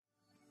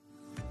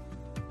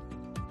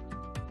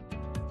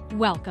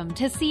Welcome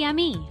to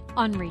CME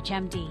on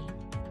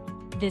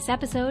ReachMD. This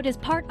episode is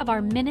part of our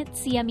Minute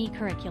CME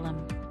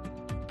curriculum.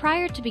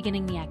 Prior to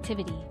beginning the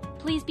activity,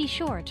 please be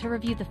sure to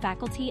review the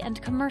faculty and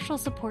commercial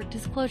support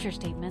disclosure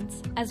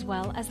statements as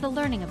well as the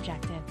learning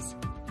objectives.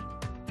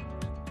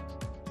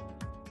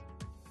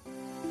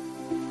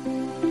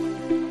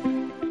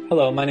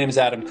 Hello, my name is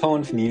Adam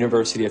Cohen from the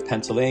University of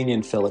Pennsylvania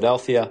in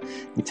Philadelphia,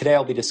 and today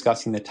I'll be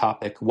discussing the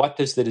topic, what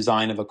does the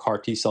design of a CAR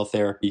T-cell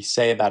therapy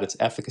say about its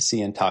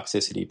efficacy and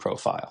toxicity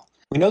profile?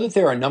 We know that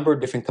there are a number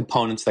of different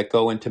components that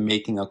go into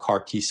making a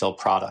CAR T-cell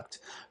product.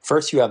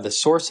 First, you have the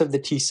source of the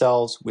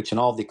T-cells, which in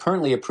all of the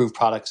currently approved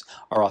products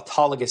are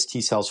autologous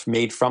T-cells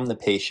made from the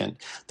patient,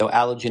 though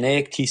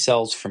allogeneic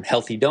T-cells from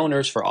healthy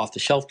donors for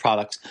off-the-shelf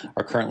products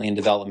are currently in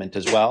development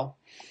as well.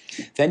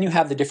 Then you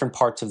have the different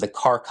parts of the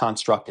CAR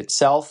construct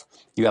itself.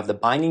 You have the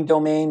binding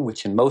domain,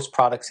 which in most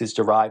products is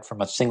derived from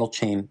a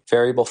single-chain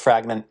variable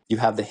fragment. You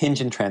have the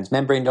hinge and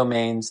transmembrane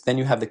domains. Then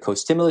you have the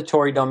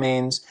co-stimulatory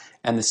domains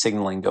and the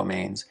signaling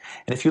domains.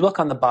 And if you look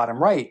on the bottom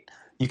right,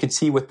 you can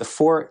see with the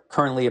 4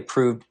 currently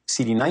approved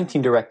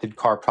CD19-directed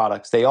CAR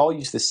products, they all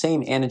use the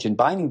same antigen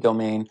binding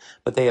domain,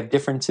 but they have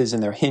differences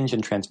in their hinge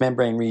and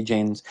transmembrane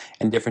regions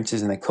and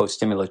differences in the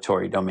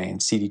co-stimulatory domain,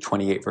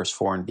 CD28 versus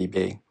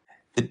 4-1BB.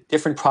 The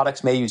different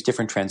products may use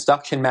different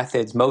transduction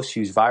methods. Most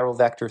use viral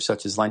vectors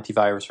such as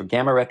lentivirus or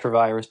gamma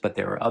retrovirus, but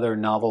there are other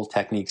novel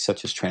techniques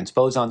such as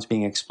transposons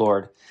being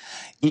explored.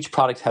 Each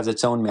product has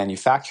its own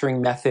manufacturing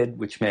method,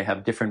 which may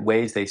have different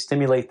ways they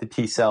stimulate the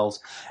T cells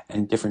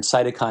and different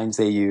cytokines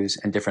they use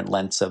and different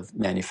lengths of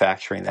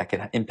manufacturing that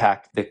can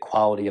impact the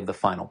quality of the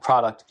final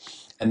product.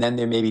 And then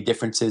there may be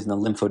differences in the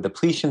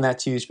lymphodepletion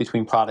that's used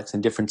between products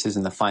and differences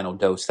in the final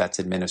dose that's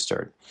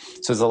administered.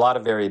 So there's a lot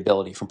of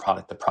variability from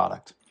product to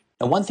product.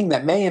 And one thing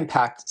that may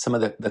impact some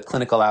of the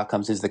clinical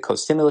outcomes is the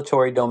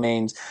co-stimulatory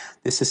domains.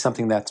 This is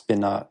something that's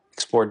been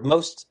explored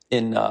most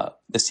in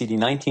the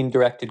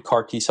CD19-directed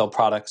CAR T-cell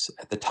products.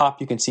 At the top,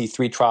 you can see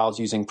 3 trials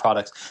using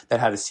products that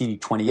had a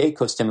CD28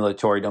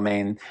 co-stimulatory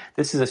domain.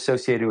 This is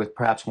associated with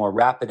perhaps more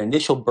rapid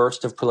initial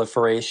burst of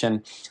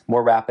proliferation,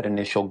 more rapid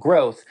initial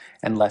growth,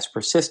 and less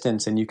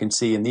persistence. And you can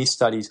see in these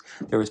studies,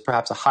 there was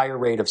perhaps a higher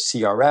rate of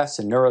CRS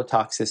and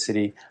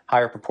neurotoxicity,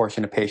 higher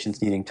proportion of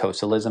patients needing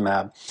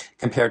tocilizumab,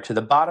 compared to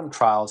the bottom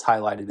trials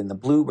highlighted in the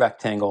blue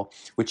rectangle,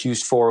 which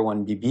used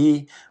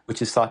 401BB,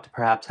 which is thought to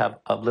perhaps have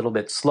a little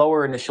bit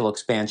slower initial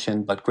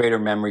expansion, but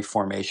greater memory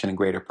formation and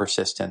greater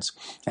persistence.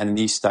 And in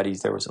these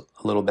studies, there was a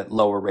little bit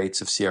lower rates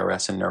of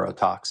CRS and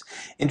neurotox.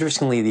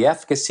 Interestingly, the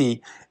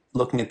efficacy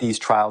looking at these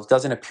trials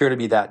doesn't appear to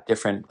be that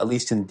different, at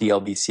least in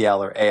DLBCL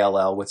or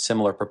ALL, with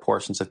similar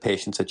proportions of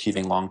patients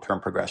achieving long-term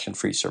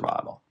progression-free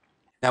survival.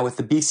 Now, with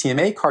the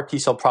BCMA CAR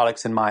T-cell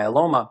products in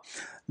myeloma,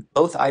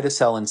 both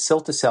ida-cel and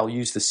cilta-cel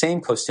use the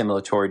same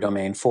co-stimulatory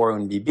domain,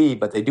 4-1BB,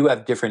 but they do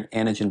have different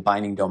antigen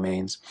binding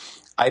domains.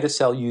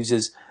 Ida-cel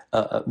uses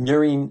a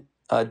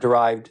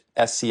murine-derived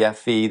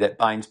scFv that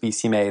binds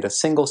BCMA at a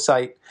single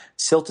site.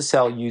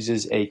 Cilta-cel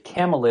uses a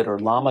camelid or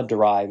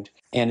llama-derived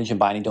antigen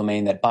binding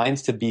domain that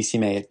binds to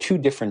BCMA at 2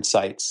 different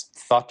sites,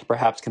 thought to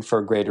perhaps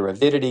confer greater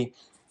avidity,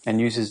 and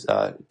uses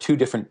 2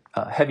 different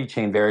heavy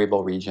chain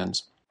variable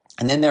regions.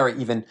 And then there are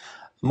even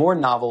more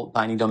novel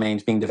binding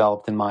domains being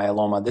developed in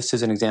myeloma. This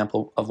is an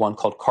example of one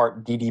called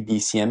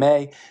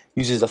CART-ddBCMA,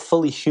 uses a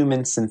fully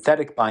human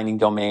synthetic binding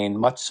domain,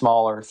 much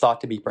smaller, thought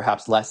to be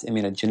perhaps less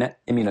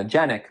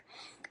immunogenic,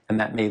 and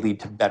that may lead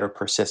to better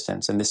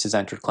persistence. And this has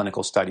entered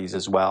clinical studies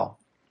as well.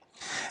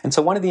 And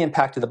so one of the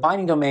impact of the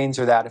binding domains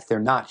are that if they're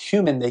not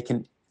human, they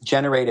can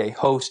generate a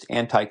host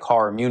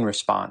anti-CAR immune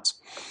response.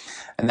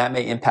 And that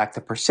may impact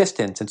the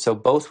persistence. And so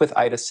both with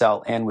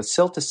ida-cel and with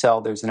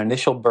cilta-cel, there's an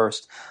initial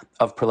burst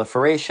of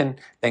proliferation,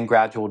 then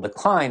gradual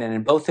decline. And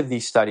in both of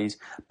these studies,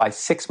 by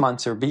 6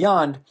 months or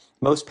beyond,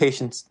 most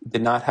patients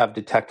did not have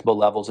detectable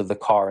levels of the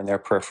CAR in their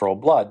peripheral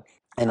blood.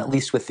 And at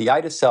least with the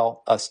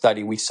ida-cel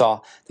study, we saw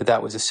that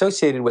that was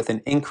associated with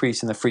an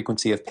increase in the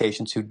frequency of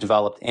patients who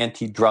developed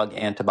anti-drug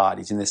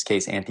antibodies, in this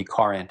case,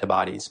 anti-CAR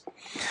antibodies.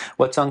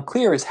 What's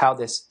unclear is how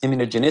this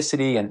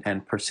immunogenicity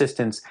and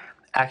persistence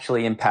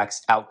actually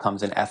impacts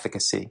outcomes and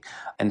efficacy.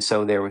 And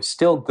so there was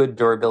still good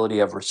durability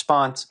of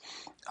response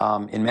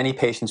in many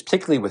patients,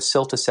 particularly with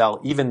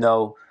cilta-cel, even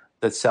though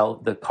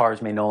the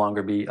CARs may no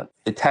longer be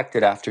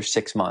detected after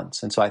 6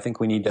 months. And so I think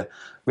we need to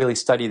really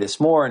study this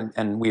more,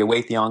 and we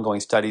await the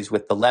ongoing studies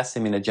with the less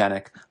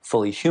immunogenic,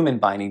 fully human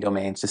binding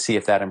domains to see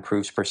if that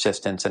improves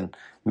persistence and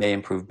may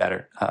improve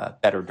better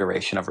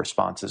duration of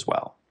response as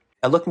well.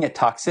 Now, looking at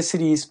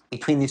toxicities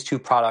between these 2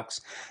 products,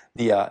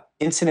 the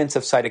incidence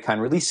of cytokine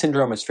release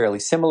syndrome is fairly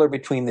similar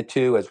between the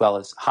 2, as well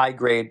as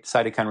high-grade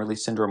cytokine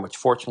release syndrome, which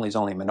fortunately is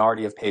only a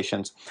minority of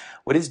patients.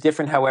 What is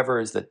different,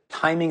 however, is the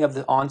timing of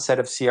the onset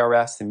of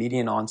CRS. The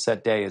median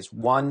onset day is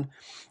 1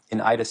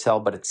 in ida-cel,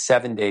 but it's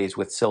 7 days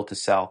with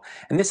cilta-cel.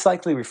 And this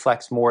likely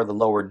reflects more the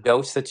lower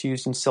dose that's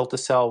used in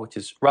cilta-cel, which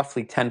is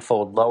roughly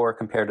 10-fold lower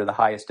compared to the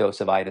highest dose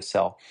of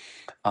ida-cel,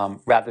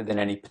 rather than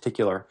any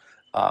particular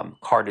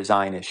CAR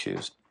design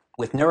issues.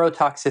 With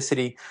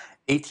neurotoxicity,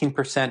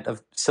 18%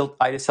 of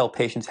ide-cel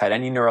patients had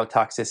any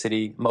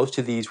neurotoxicity. Most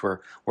of these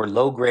were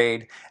low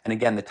grade. And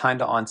again, the time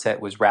to onset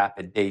was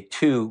rapid, day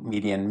 2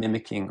 median,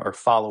 mimicking or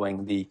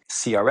following the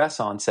CRS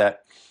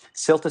onset.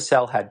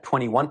 Cilta-cel had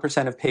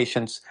 21% of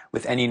patients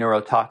with any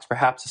neurotox,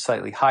 perhaps a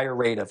slightly higher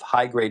rate of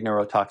high-grade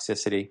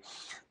neurotoxicity.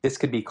 This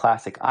could be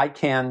classic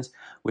ICANS,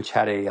 which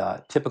had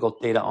a typical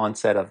data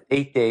onset of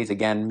 8 days,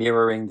 again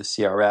mirroring the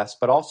CRS,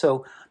 but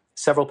also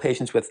several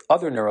patients with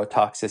other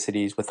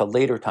neurotoxicities with a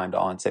later time to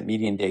onset,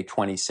 median day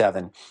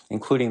 27,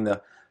 including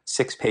the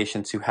 6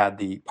 patients who had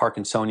the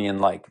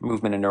Parkinsonian-like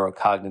movement and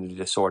neurocognitive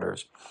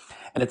disorders.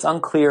 And it's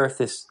unclear if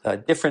this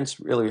difference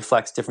really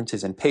reflects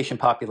differences in patient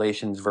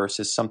populations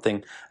versus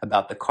something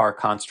about the CAR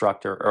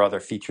construct or other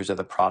features of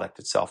the product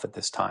itself at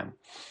this time.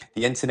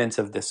 The incidence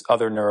of this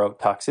other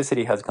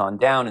neurotoxicity has gone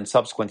down in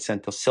subsequent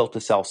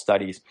cilta-cel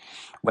studies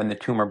when the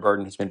tumor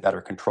burden has been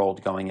better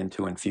controlled going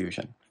into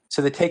infusion.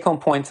 So the take-home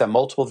points that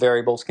multiple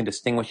variables can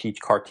distinguish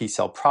each CAR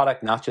T-cell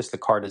product, not just the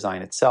CAR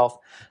design itself.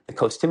 The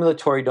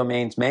co-stimulatory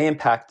domains may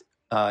impact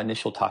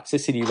initial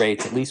toxicity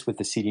rates, at least with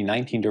the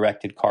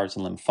CD19-directed CARs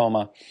in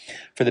lymphoma.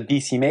 For the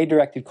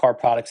BCMA-directed CAR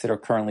products that are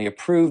currently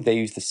approved, they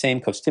use the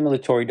same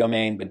co-stimulatory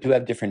domain, but do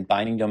have different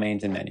binding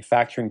domains and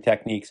manufacturing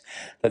techniques,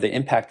 but the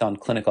impact on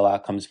clinical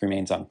outcomes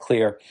remains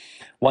unclear.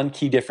 One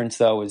key difference,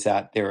 though, is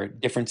that there are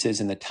differences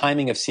in the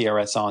timing of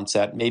CRS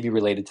onset, may be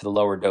related to the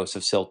lower dose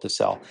of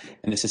cilta-cel,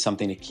 and this is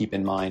something to keep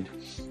in mind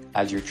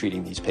as you're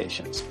treating these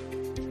patients.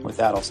 With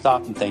that, I'll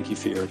stop and thank you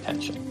for your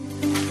attention.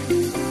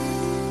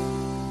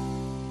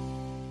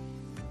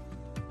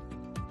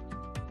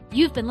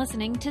 You've been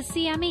listening to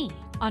CME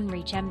on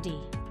ReachMD.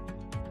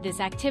 This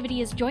activity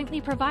is jointly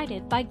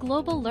provided by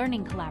Global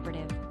Learning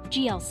Collaborative,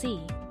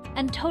 GLC,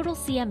 and Total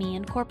CME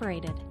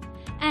Incorporated,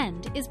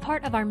 and is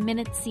part of our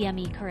Minute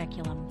CME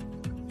curriculum.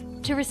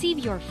 To receive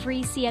your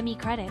free CME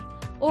credit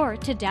or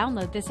to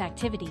download this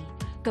activity,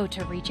 go to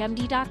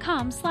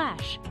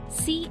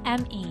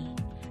reachmd.com/CME.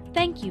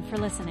 Thank you for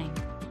listening.